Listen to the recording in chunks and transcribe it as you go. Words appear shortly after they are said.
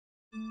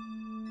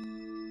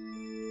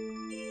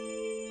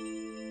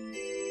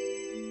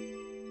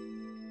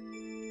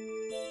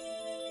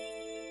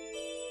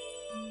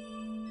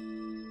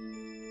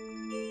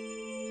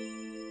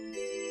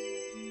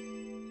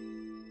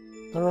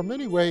There are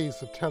many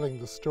ways of telling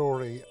the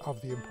story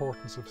of the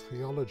importance of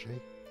theology.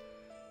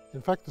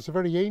 In fact, there's a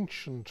very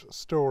ancient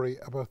story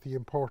about the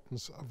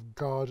importance of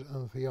God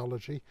and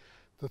theology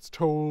that's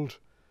told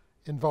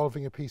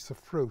involving a piece of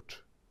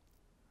fruit.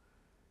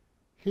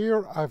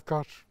 Here I've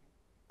got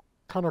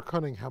Conor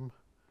Cunningham,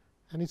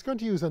 and he's going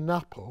to use an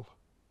apple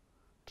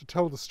to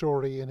tell the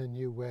story in a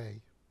new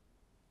way.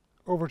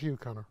 Over to you,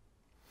 Conor.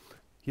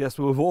 Yes,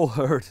 well, we've all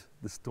heard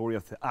the story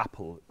of the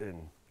apple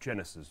in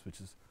Genesis,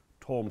 which is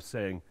Tom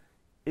saying,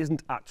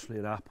 isn't actually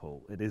an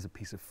apple, it is a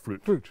piece of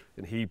fruit.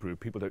 In Hebrew.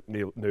 People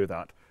don't know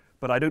that.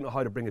 But I don't know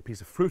how to bring a piece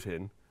of fruit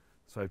in,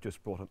 so I've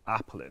just brought an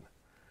apple in.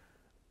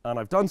 And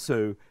I've done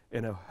so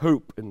in a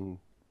hope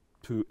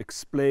to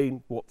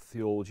explain what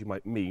theology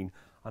might mean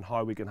and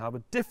how we can have a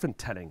different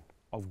telling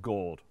of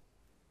God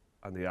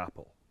and the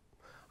apple.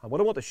 And what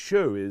I want to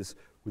show is,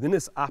 within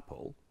this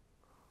apple,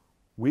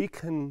 we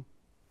can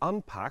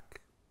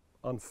unpack,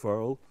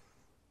 unfurl,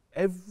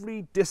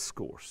 every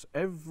discourse,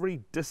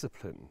 every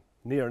discipline,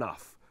 near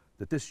enough,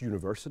 that this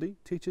university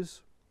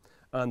teaches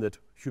and that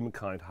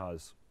humankind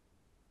has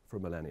for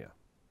millennia.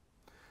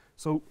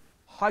 So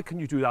how can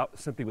you do that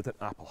simply with an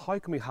apple? How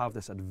can we have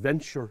this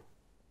adventure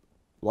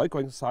like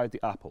going inside the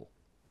apple?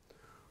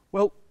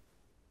 Well,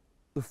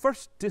 the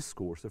first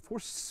discourse, the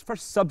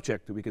first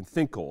subject that we can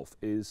think of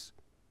is,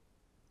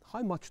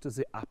 how much does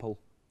the apple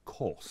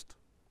cost?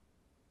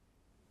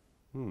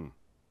 Well,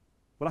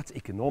 that's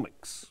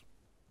economics,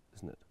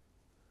 isn't it?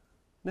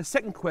 And the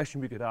second question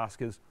we could ask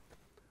is,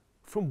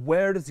 from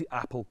where does the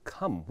apple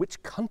come?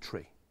 Which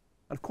country?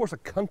 And of course, a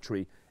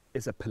country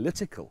is a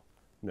political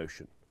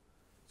notion.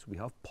 So we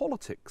have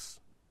politics.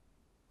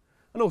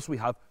 And also we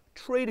have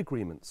trade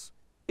agreements,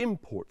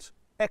 imports,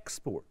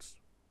 exports.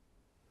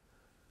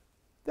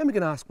 Then we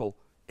can ask, well,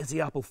 is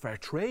the apple fair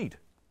trade?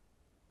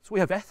 So we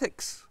have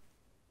ethics.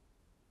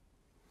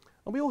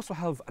 And we also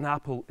have an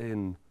apple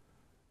in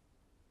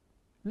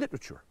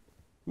literature,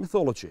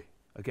 mythology.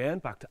 Again,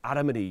 back to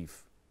Adam and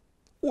Eve.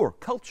 Or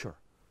culture.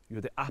 You're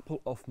the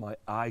apple of my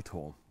eye,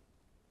 Tom.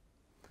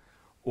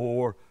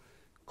 Or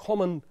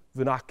common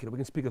vernacular. We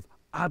can speak of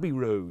Abbey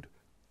Road,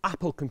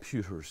 Apple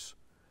computers,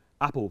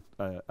 record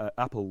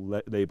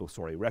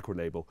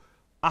label,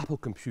 Apple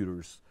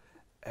computers.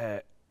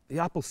 The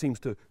apple seems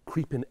to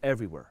creep in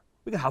everywhere.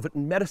 We can have it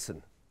in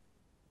medicine.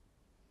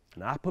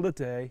 An apple a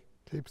day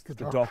keeps the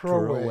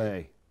doctor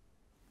away.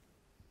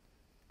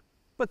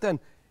 But then,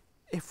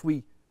 if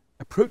we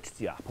approach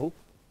the apple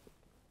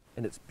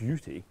in its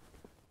beauty,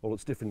 all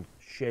its different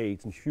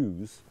shades and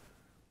hues,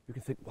 you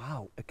can think,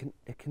 wow, it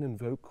can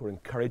invoke or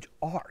encourage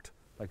art,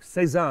 like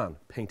Cézanne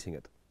painting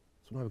it.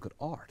 So now we've got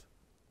art.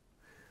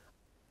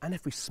 And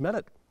if we smell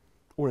it,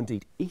 or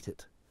indeed eat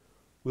it,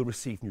 we'll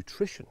receive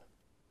nutrition.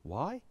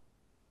 Why?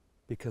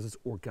 Because it's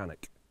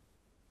organic.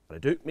 And I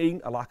don't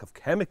mean a lack of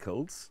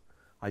chemicals,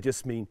 I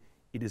just mean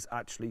it is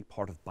actually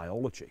part of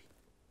biology.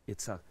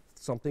 It's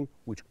something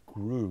which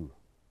grew.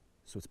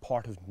 So it's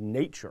part of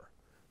nature.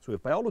 So we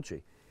have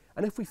biology.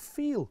 And if we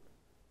feel,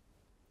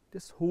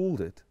 just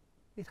hold it,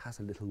 it has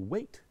a little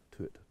weight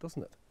to it,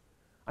 doesn't it?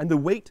 And the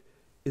weight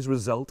is a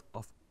result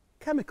of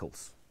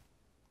chemicals,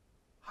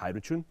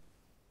 hydrogen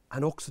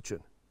and oxygen.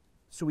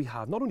 So we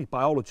have not only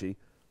biology,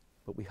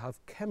 but we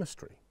have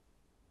chemistry.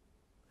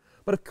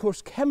 But of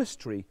course,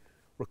 chemistry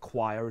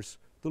requires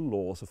the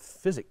laws of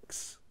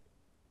physics.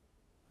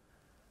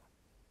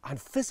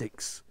 And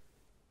physics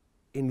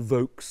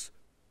invokes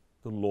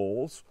the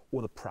laws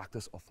or the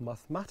practice of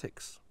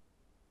mathematics.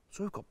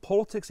 So we've got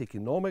politics,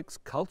 economics,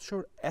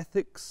 culture,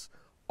 ethics,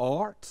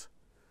 art.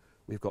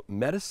 We've got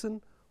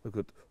medicine. We've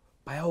got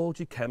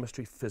biology,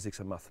 chemistry, physics,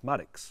 and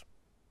mathematics.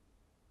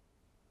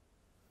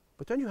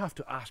 But then you have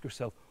to ask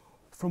yourself,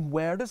 from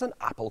where does an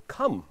apple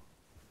come?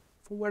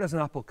 From where does an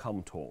apple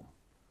come, Tom?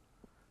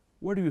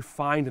 Where do you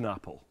find an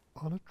apple?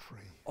 On a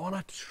tree. On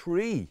a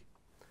tree.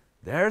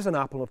 There's an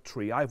apple on a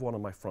tree. I have one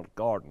in my front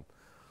garden.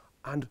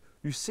 And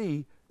you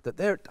see that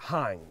there it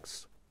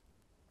hangs,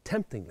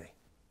 temptingly.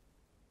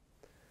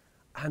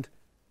 And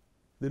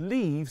the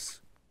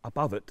leaves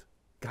above it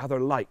gather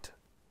light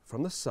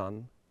from the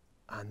sun,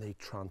 and they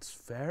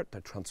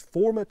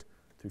transform it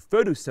through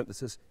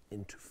photosynthesis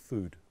into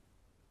food.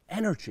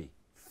 Energy,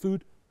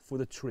 food for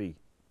the tree.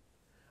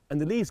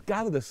 And the leaves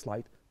gather this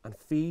light and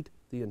feed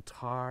the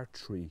entire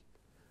tree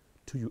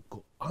till you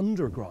go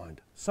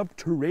underground,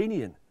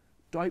 subterranean,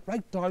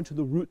 right down to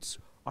the roots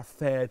are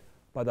fed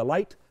by the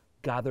light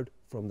gathered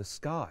from the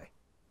sky.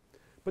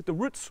 But the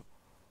roots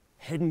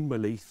hidden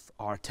beneath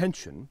our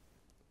attention,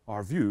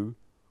 our view,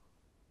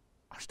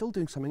 are still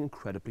doing something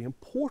incredibly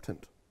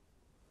important,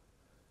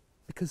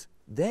 because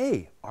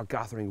they are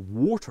gathering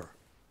water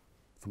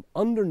from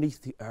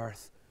underneath the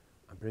earth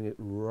and bringing it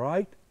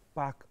right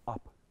back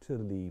up to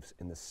the leaves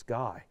in the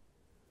sky.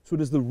 So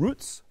it is the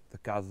roots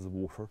that gather the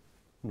water,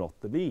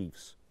 not the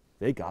leaves.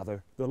 They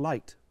gather the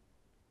light.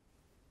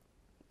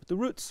 But the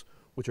roots,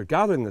 which are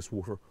gathering this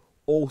water,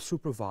 also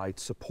provide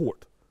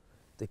support.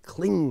 They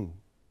cling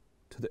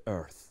to the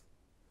earth.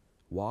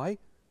 Why?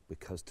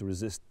 Because to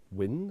resist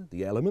wind,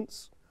 the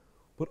elements,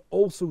 but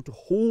also to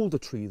hold the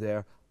tree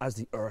there as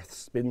the earth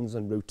spins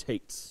and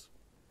rotates,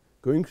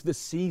 going through the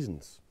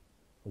seasons.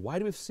 And why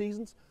do we have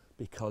seasons?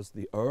 Because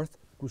the earth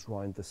goes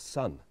round the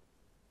sun.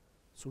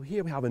 So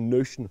here we have a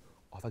notion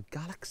of a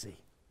galaxy.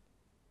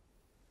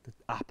 The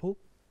apple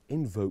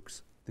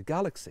invokes the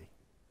galaxy.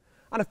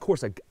 And of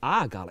course, a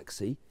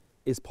galaxy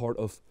is part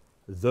of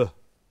the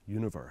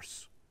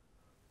universe.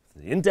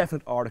 From the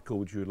indefinite article,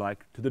 would you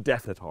like, to the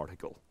definite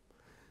article.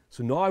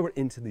 So now we're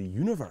into the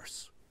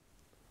universe.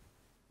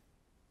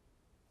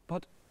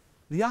 But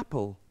the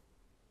apple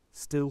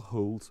still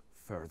holds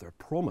further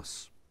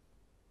promise.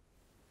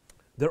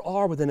 There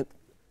are within it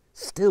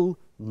still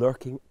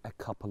lurking a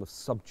couple of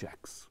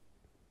subjects.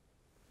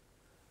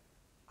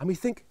 And we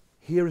think,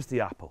 here is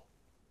the apple.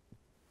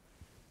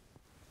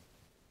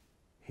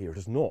 Here it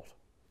is not.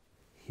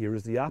 Here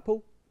is the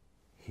apple.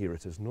 Here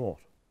it is not.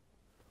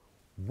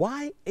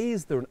 Why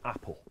is there an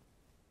apple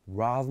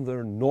rather than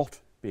there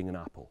not being an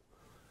apple?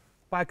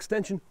 By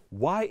extension,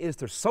 why is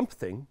there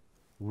something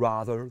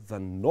rather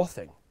than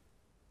nothing?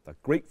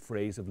 That great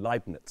phrase of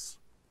Leibniz.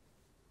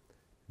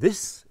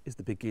 This is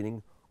the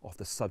beginning of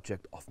the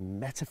subject of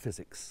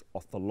metaphysics,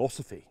 of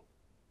philosophy,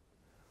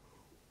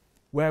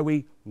 where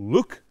we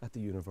look at the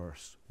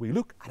universe, we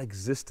look at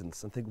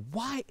existence and think,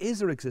 why is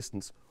there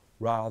existence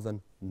rather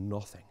than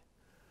nothing?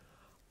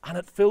 And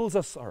it fills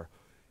us, or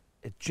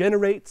it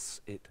generates,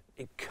 it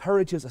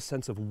encourages a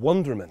sense of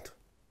wonderment.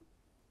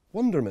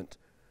 Wonderment.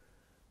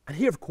 And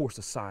here, of course,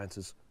 the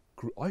sciences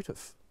grew out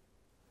of.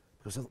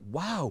 Because,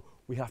 wow,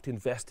 we have to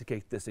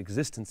investigate this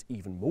existence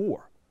even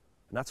more.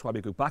 And that's why we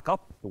go back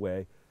up the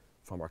way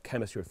from our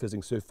chemistry or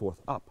physics and so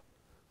forth up.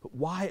 But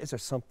why is there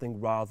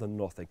something rather than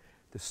nothing?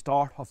 The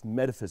start of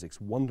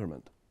metaphysics,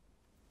 wonderment.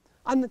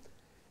 And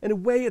in a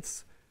way,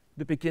 it's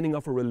the beginning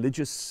of a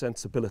religious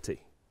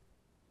sensibility.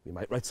 We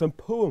might write some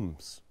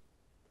poems.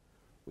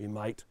 We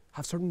might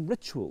have certain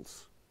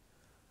rituals.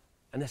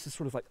 And this is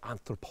sort of like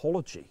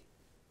anthropology.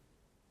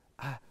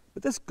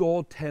 But this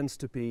God tends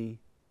to be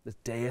the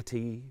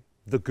deity,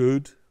 the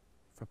good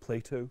for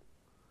Plato,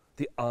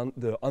 the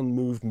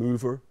unmoved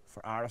mover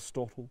for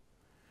Aristotle.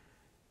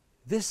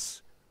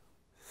 This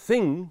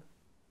thing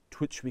to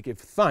which we give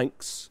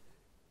thanks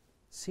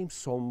seems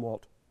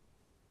somewhat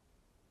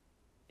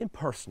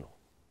impersonal,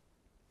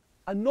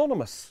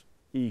 anonymous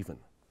even.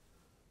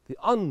 The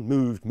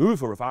unmoved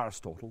mover of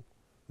Aristotle,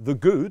 the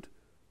good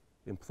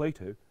in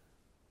Plato,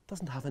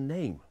 doesn't have a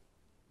name.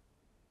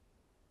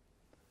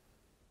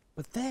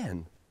 But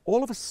then,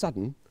 all of a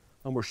sudden,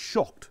 and we're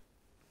shocked,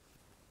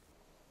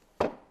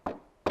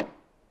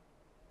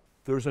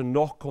 there's a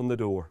knock on the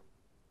door.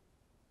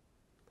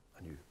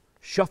 And you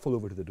shuffle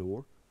over to the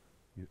door,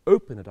 you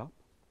open it up,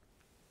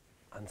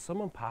 and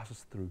someone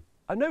passes through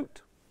a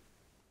note,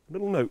 a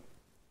little note.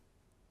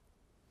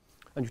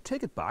 And you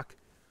take it back,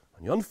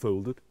 and you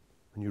unfold it,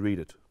 and you read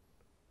it.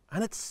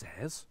 And it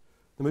says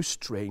the most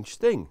strange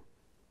thing.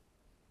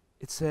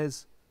 It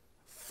says,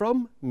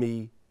 "From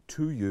me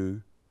to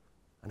you,"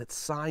 and it's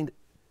signed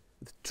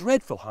with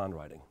dreadful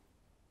handwriting,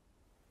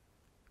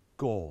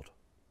 God.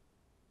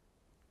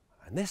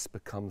 And this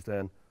becomes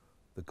then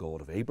the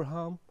God of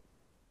Abraham,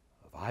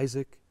 of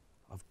Isaac,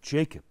 of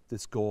Jacob.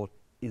 This God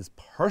is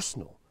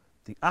personal.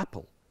 The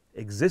apple,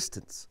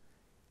 existence,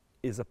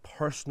 is a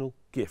personal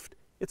gift.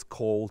 It's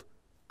called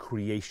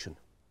creation.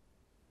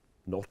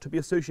 Not to be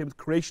associated with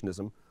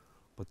creationism,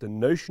 but the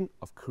notion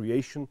of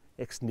creation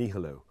ex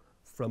nihilo,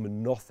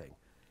 from nothing,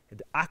 an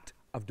act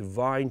of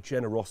divine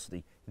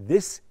generosity.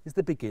 This is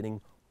the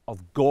beginning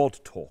of God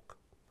talk,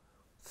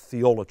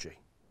 theology.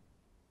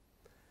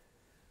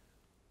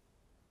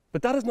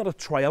 But that is not a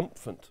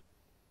triumphant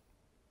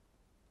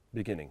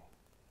beginning,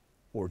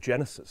 or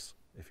Genesis,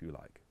 if you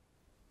like.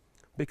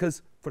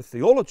 Because for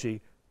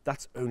theology,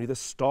 that's only the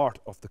start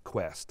of the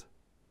quest.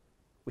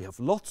 We have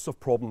lots of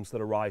problems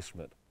that arise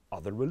from it.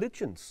 Other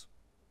religions.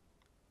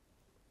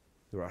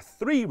 There are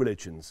 3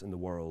 religions in the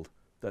world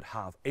that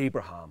have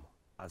Abraham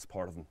as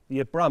part of them.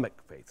 The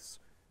Abrahamic faiths,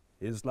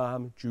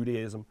 Islam,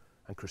 Judaism,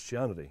 and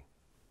Christianity.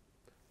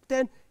 But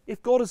then,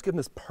 if God has given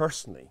us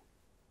personally,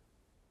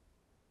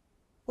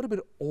 what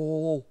about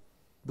all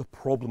the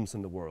problems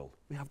in the world?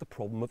 We have the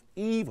problem of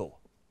evil.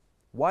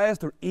 Why is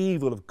there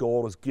evil if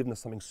God has given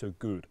us something so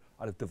good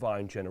out of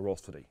divine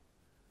generosity?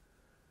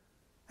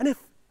 And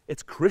if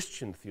it's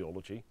Christian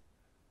theology,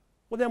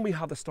 well, then we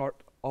have the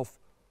start of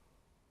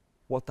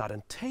what that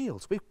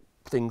entails. We have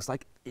things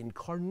like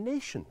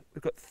incarnation.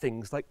 We've got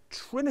things like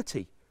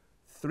Trinity.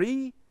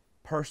 3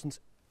 persons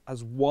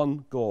as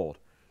one God.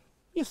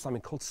 We have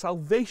something called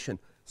salvation,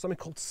 something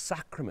called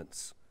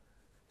sacraments.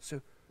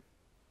 So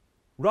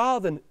rather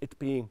than it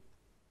being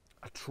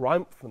a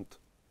triumphant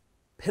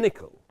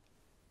pinnacle,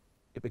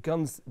 it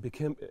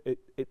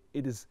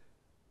is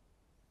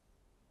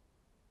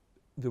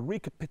the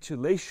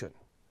recapitulation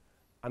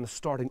and the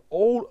starting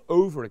all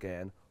over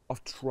again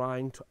of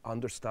trying to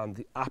understand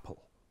the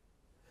apple.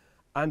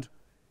 And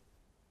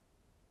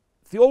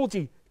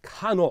theology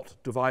cannot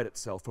divide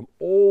itself from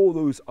all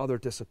those other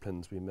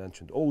disciplines we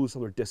mentioned, all those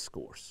other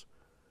discourse.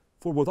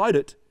 For without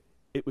it,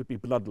 it would be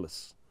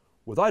bloodless.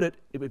 Without it,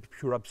 it would be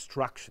pure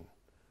abstraction.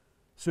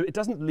 So it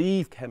doesn't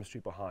leave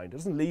chemistry behind, it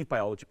doesn't leave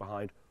biology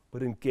behind,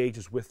 but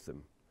engages with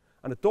them.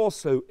 And it does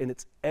so in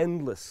its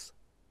endless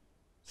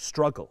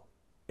struggle,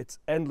 its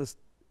endless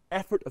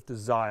effort of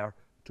desire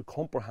to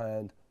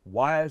comprehend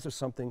why is there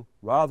something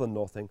rather than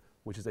nothing,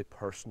 which is a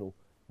personal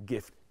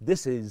gift.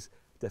 This is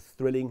the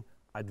thrilling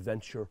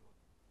adventure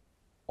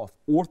of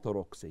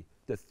orthodoxy,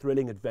 the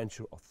thrilling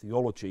adventure of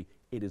theology.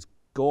 It is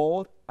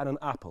God and an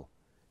apple.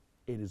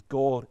 It is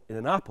God in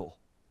an apple,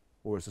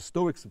 or as the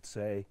Stoics would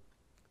say,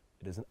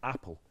 it is an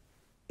apple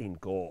in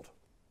God.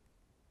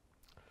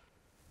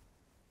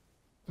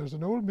 There's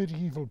an old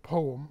medieval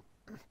poem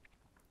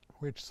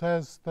which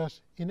says that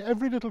in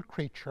every little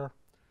creature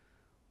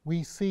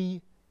we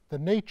see the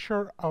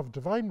nature of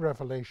divine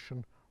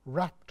revelation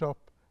wrapped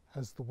up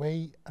as the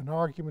way an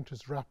argument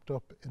is wrapped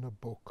up in a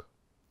book.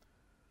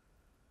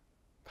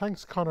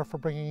 Thanks, Conor, for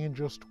bringing in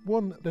just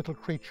one little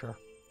creature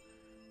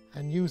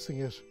and using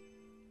it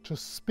to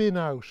spin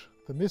out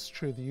the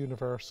mystery of the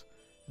universe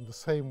in the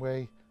same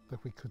way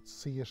that we could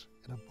see it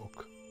in a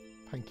book.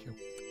 Thank you.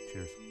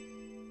 Cheers.